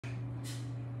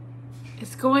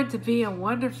It's going to be a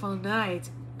wonderful night.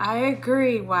 I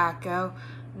agree, Wacko.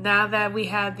 Now that we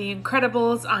have The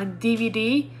Incredibles on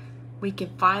DVD, we can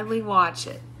finally watch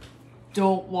it.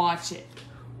 Don't watch it.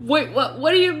 Wait,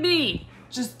 what do you mean?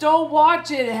 Just don't watch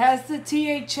it. It has the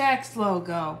THX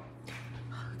logo.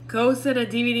 Ghost in a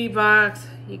DVD box?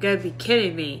 You gotta be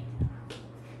kidding me.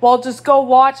 Well, just go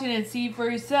watch it and see for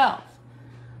yourself.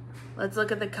 Let's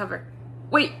look at the cover.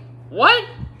 Wait, what?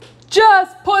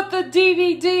 Just put the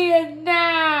DVD in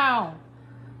now.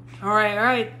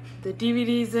 Alright. The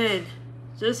DVD's in.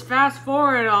 Just fast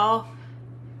forward all.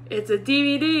 It's a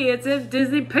DVD. It's in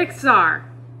Disney Pixar.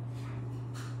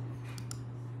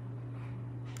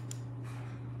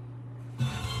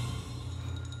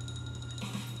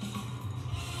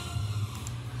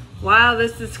 Wow,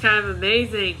 this is kind of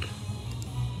amazing.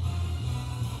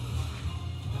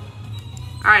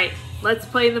 Alright, let's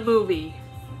play the movie.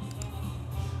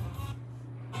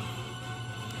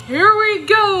 Here we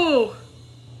go!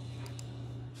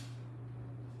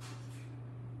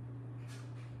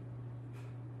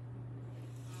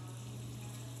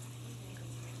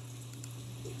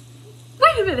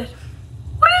 Wait a minute!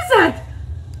 What is that?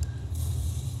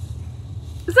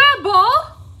 Is that a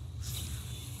ball?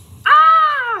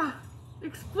 Ah!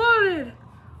 Exploded!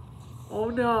 Oh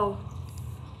no.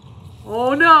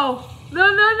 Oh no!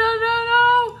 No!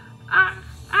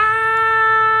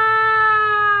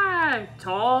 I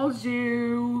told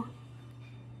you.